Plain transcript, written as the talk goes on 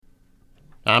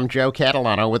I'm Joe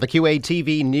Catalano with a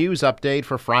QATV news update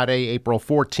for Friday, April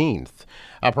 14th.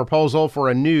 A proposal for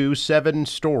a new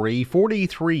 7-story,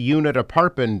 43-unit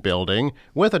apartment building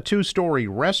with a 2-story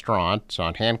restaurant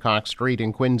on Hancock Street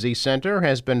in Quincy Center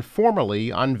has been formally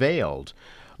unveiled.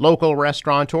 Local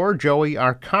restaurateur Joey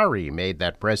Arcari made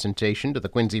that presentation to the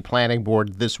Quincy Planning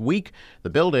Board this week.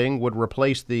 The building would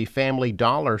replace the Family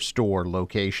Dollar store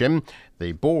location.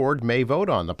 The board may vote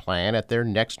on the plan at their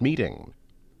next meeting.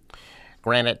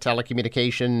 Granite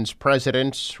Telecommunications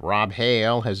President Rob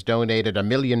Hale has donated $1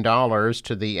 million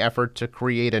to the effort to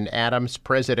create an Adams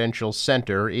Presidential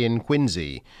Center in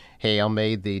Quincy. Hale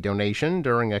made the donation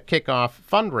during a kickoff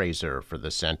fundraiser for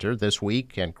the center this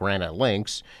week at Granite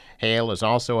Links. Hale is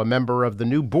also a member of the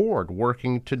new board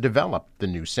working to develop the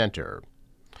new center.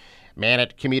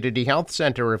 Mannett Community Health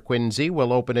Center of Quincy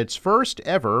will open its first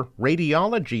ever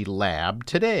radiology lab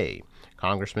today.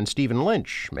 Congressman Stephen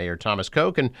Lynch, Mayor Thomas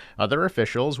Koch, and other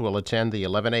officials will attend the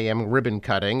 11 a.m. ribbon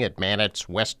cutting at Mannett's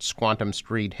West Squantum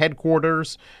Street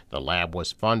headquarters. The lab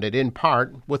was funded in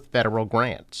part with federal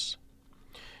grants.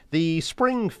 The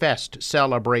Spring Fest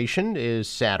celebration is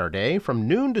Saturday from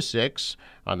noon to 6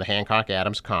 on the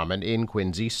Hancock-Adams Common in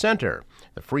Quincy Center.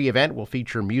 The free event will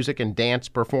feature music and dance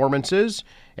performances,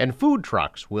 and food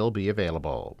trucks will be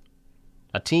available.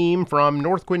 A team from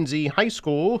North Quincy High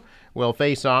School will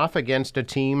face off against a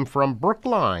team from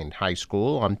Brookline High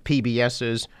School on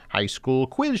PBS's High School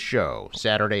Quiz Show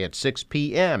Saturday at 6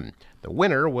 p.m. The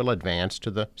winner will advance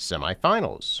to the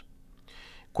semifinals.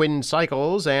 Quinn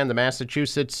Cycles and the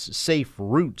Massachusetts Safe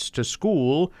Routes to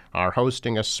School are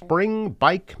hosting a spring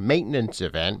bike maintenance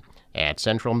event at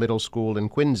Central Middle School in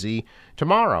Quincy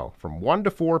tomorrow from 1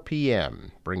 to 4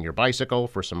 p.m. Bring your bicycle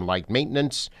for some light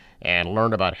maintenance and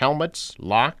learn about helmets,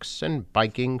 locks, and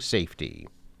biking safety.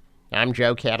 I'm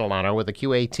Joe Catalano with a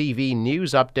QATV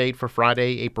news update for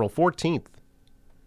Friday, April 14th.